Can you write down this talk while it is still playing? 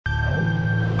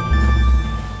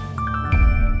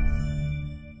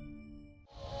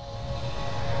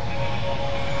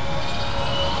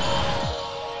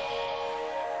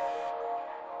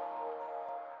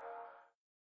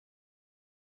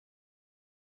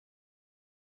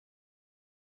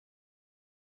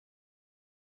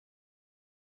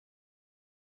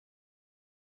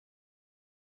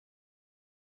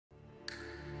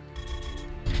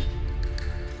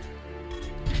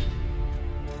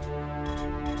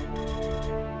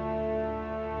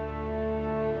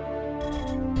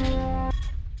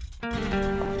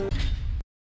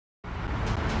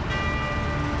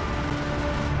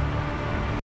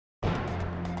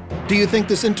Do you think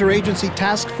this interagency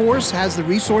task force has the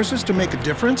resources to make a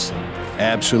difference?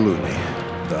 Absolutely.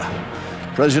 The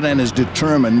President is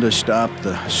determined to stop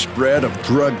the spread of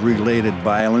drug-related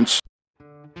violence.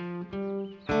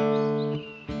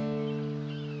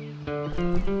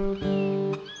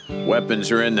 Weapons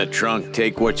are in the trunk.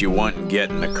 Take what you want and get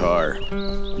in the car.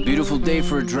 Beautiful day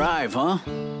for a drive, huh?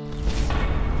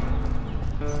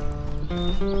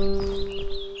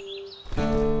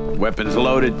 Weapons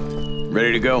loaded.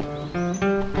 Ready to go?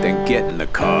 Then get in the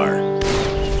car.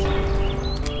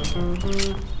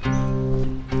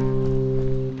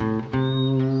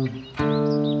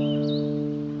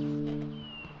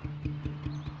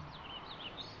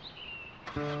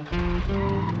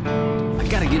 I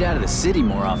gotta get out of the city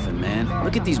more often, man.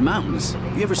 Look at these mountains.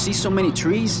 You ever see so many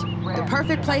trees? The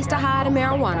perfect place to hide a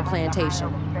marijuana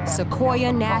plantation.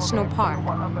 Sequoia National Park.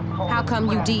 How come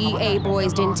you DEA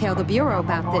boys didn't tell the Bureau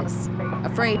about this?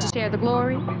 Afraid to share the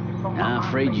glory? I'm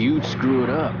afraid you'd screw it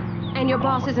up. And your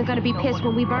boss isn't gonna be pissed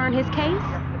when we burn his case?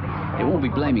 They won't be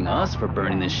blaming us for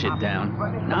burning this shit down.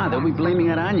 Nah, they'll be blaming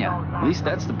Aranya. At least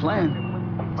that's the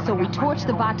plan. So we torch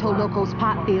the Vato Locos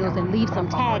pot fields and leave some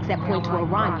tags that point to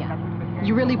Aranya.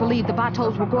 You really believe the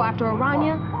Vatos will go after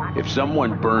Aranya? If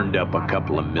someone burned up a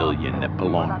couple of million that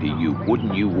belonged to you,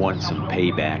 wouldn't you want some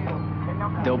payback?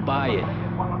 They'll buy it.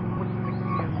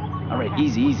 All right,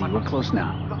 easy, easy. We're close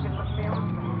now.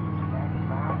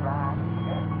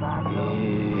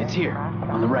 It's here,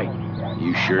 on the right.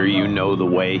 You sure you know the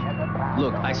way?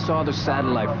 Look, I saw the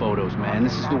satellite photos, man.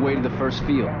 This is the way to the first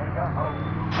field.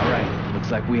 All right,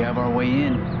 looks like we have our way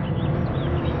in.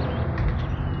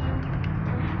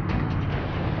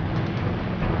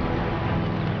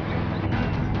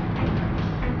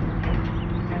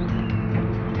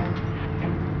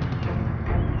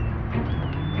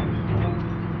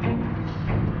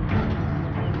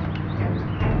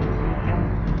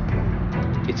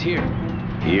 It's here.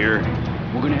 Here?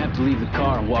 We're gonna have to leave the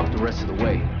car and walk the rest of the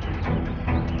way.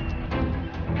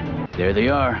 There they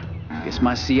are. Guess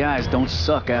my CIs don't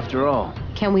suck after all.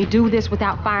 Can we do this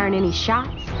without firing any shots?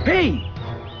 Hey!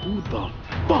 Who the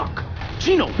fuck?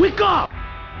 Chino, wake up!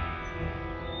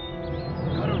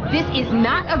 This is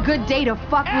not a good day to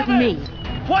fuck with me.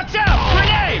 Watch out!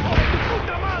 Grenade!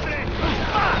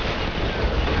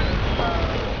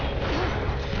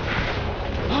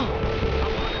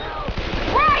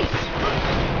 Right!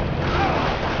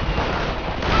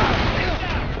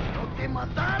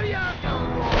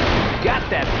 Got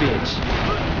that bitch!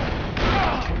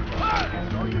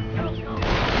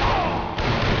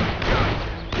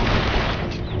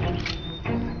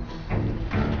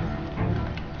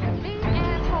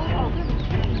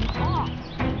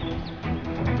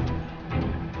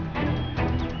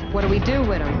 What do we do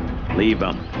with them? Leave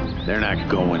them. They're not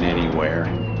going anywhere.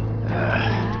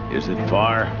 Is it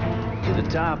far? To the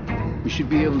top. We should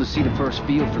be able to see the first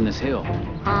field from this hill.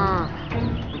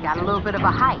 We got a little bit of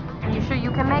a hike. You sure you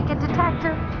can make it,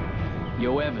 Detective?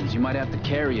 Yo, Evans, you might have to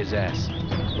carry his ass.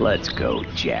 Let's go,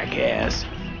 jackass.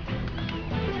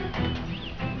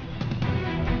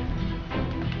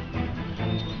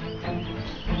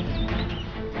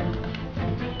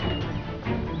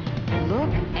 Look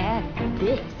at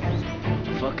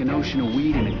this. Fucking ocean of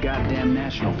weed in a goddamn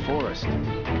national forest.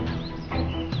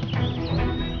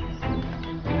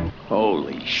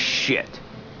 Holy shit.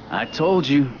 I told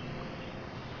you.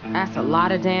 That's a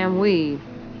lot of damn weed.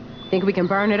 Think we can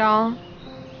burn it all?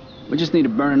 We just need to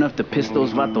burn enough to piss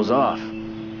those vatos off.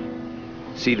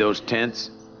 See those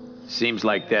tents? Seems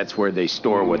like that's where they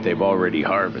store what they've already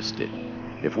harvested.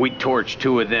 If we torch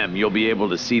 2 of them, you'll be able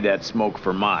to see that smoke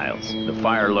for miles. The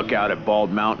fire lookout at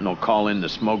Bald Mountain will call in the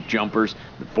smoke jumpers.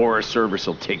 The Forest Service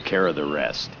will take care of the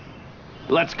rest.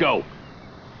 Let's go!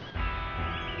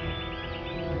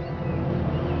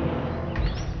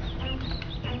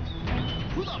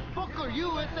 Who the fuck are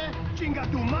you, ese?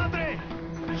 Chinga tu madre!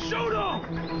 Shoot him!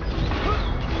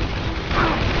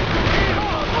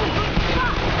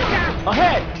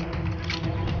 Ahead!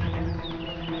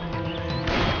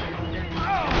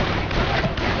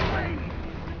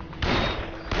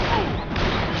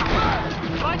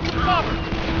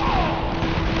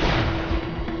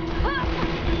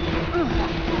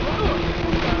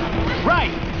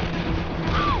 Right!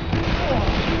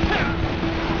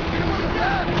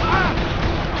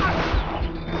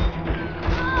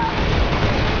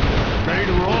 Ready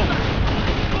to roll?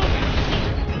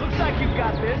 Looks like you've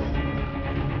got this.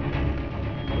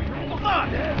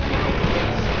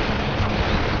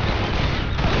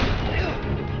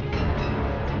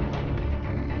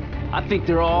 I think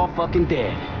they're all fucking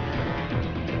dead.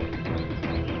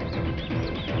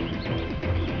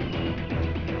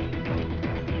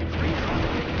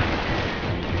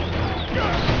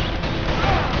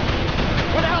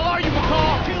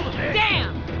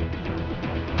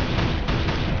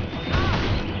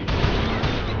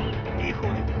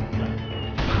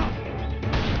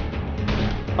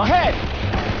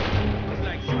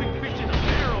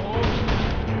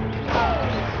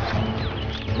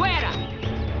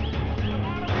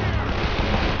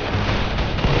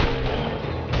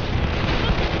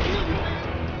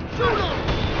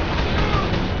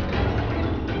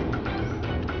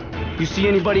 see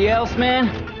anybody else,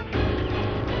 man?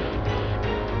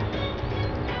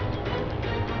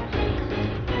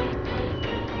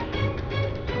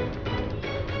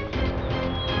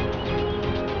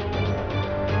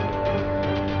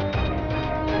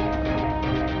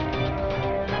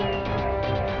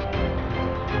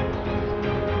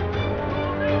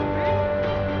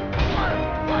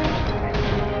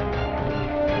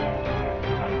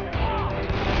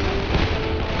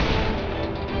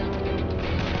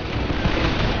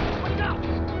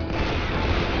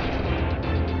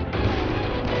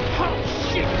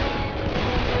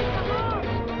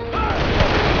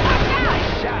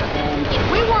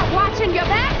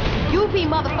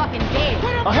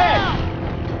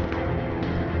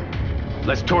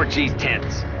 Let's torch these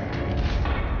tents.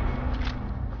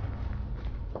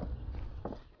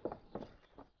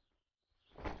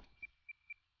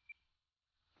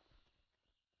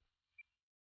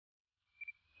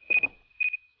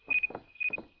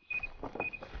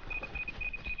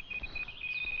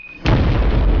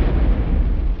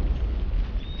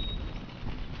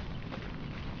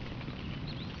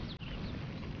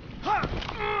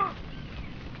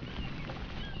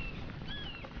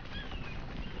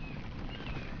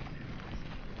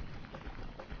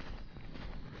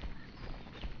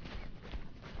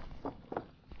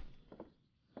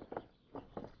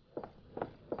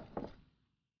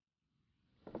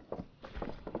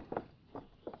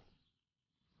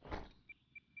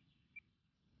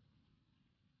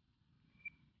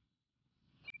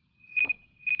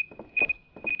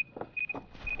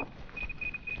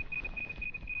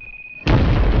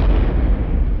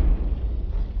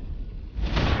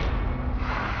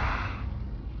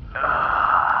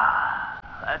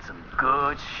 That's some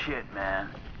good shit, man.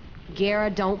 Guerra,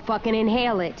 don't fucking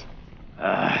inhale it.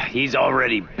 He's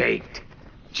already baked.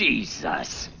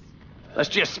 Jesus. Let's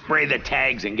just spray the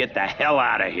tags and get the hell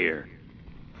out of here.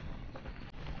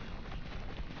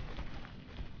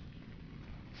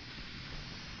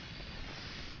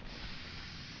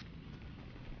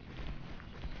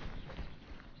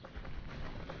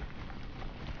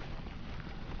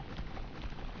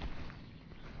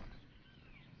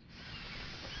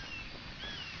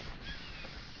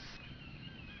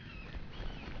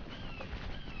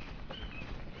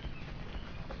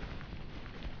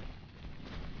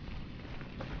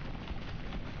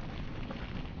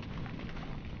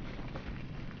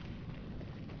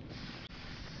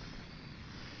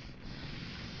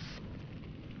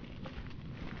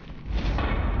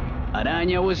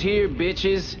 Araña was here,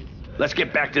 bitches. Let's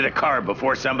get back to the car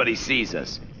before somebody sees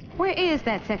us. Where is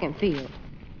that second field?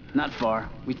 Not far.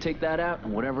 We take that out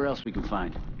and whatever else we can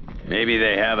find. Maybe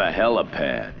they have a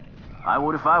helipad. I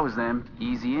would if I was them.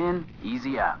 Easy in,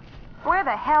 easy out. Where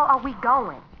the hell are we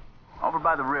going? Over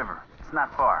by the river. It's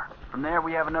not far. From there,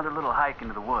 we have another little hike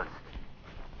into the woods.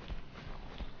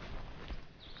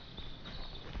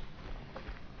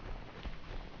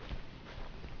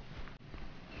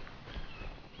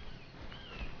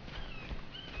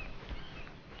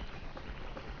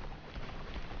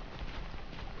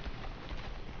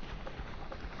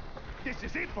 This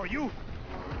is it for you.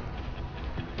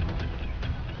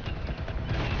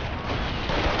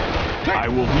 I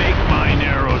will make mine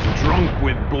arrows drunk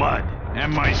with blood,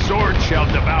 and my sword shall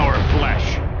devour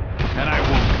flesh, and I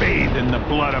will bathe in the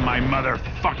blood of my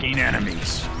motherfucking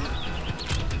enemies.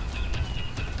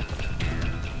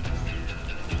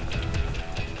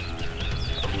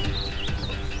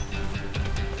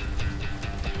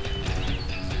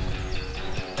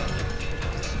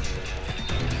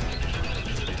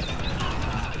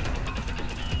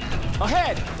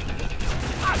 Ahead!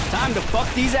 Time to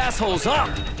fuck these assholes up!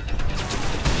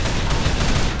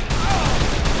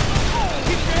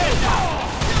 Keep your head down!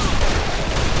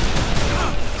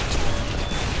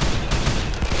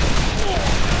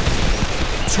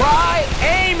 Try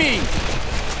aiming!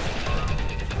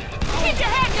 Keep your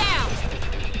head down!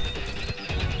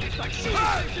 It's like shooting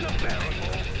in a barrel.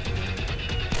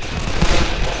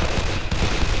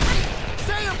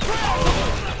 Say a prayer!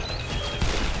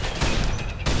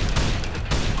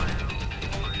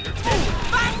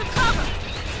 Find some cover!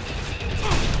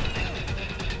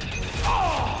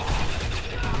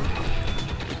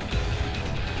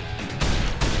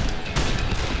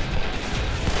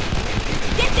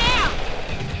 Get down!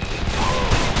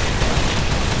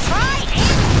 Try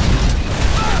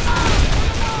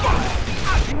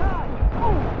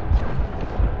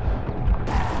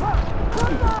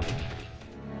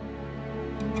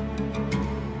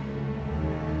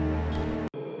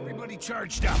Everybody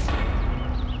charged up.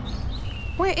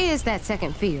 Where is that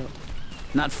second field?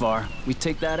 Not far. We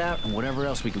take that out and whatever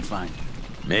else we can find.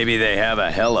 Maybe they have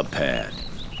a helipad.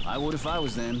 I would if I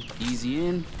was them. Easy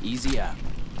in, easy out.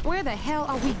 Where the hell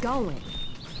are we going?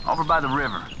 Over by the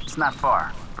river. It's not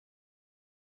far.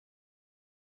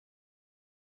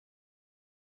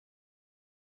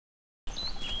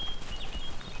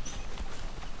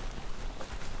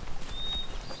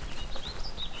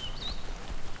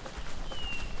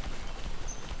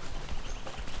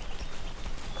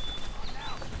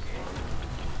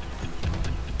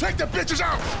 Take the bitches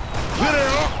out! Get it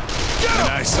up!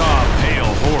 And I saw a pale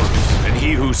horse, and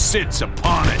he who sits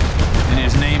upon it, and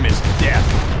his name is Death.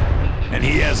 And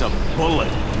he has a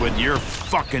bullet with your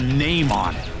fucking name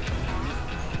on it.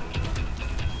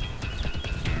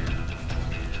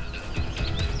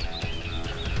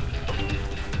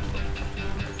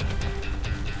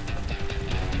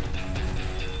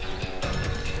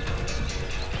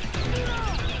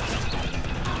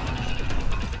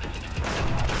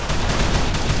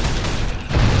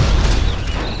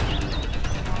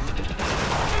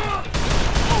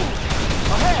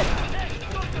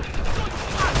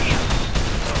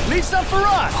 Leave some for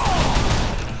us!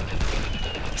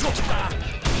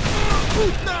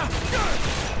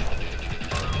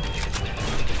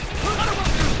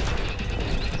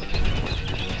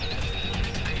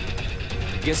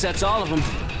 Guess that's all of them.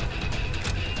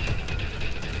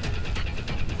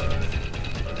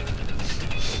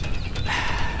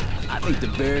 I think the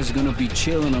bears are gonna be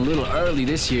chilling a little early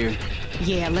this year.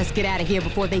 Yeah, let's get out of here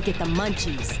before they get the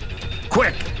munchies.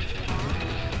 Quick!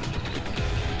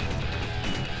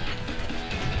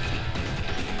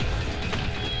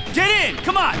 Get in!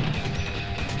 Come on!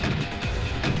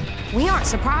 We aren't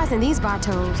surprising these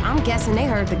vatos. I'm guessing they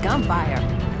heard the gunfire.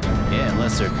 Yeah,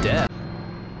 unless they're dead.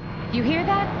 You hear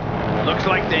that? Looks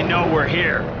like they know we're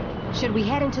here. Should we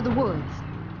head into the woods?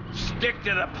 Stick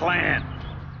to the plan.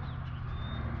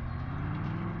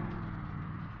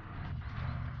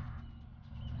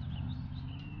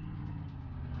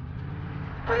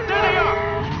 There they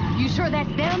are! You sure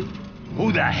that's them?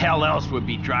 Who the hell else would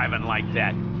be driving like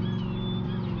that?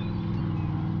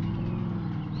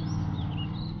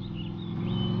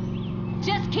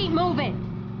 Just keep moving.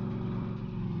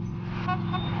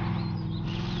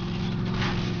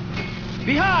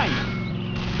 Behind!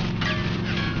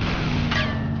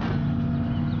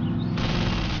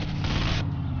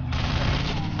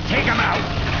 Take them out!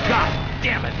 God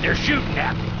damn it, they're shooting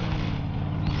at me!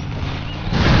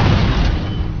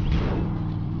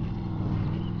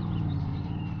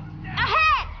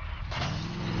 Ahead!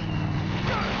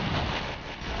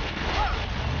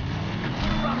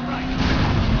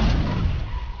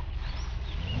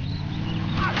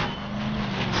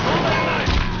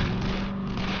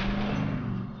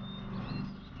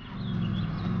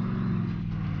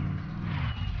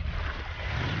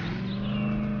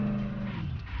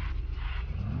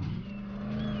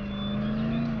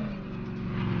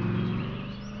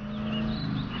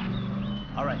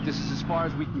 All right, this is as far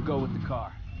as we can go with the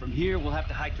car. From here, we'll have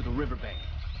to hike to the riverbank.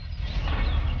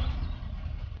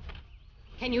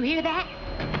 Can you hear that?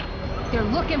 They're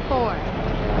looking for us.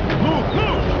 Move,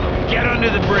 move! Get under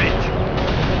the bridge!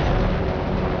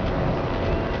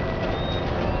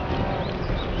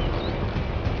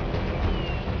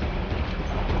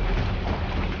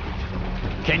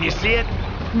 Can you see it?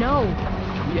 No.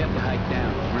 We have to hike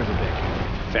down the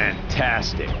riverbank.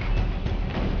 Fantastic.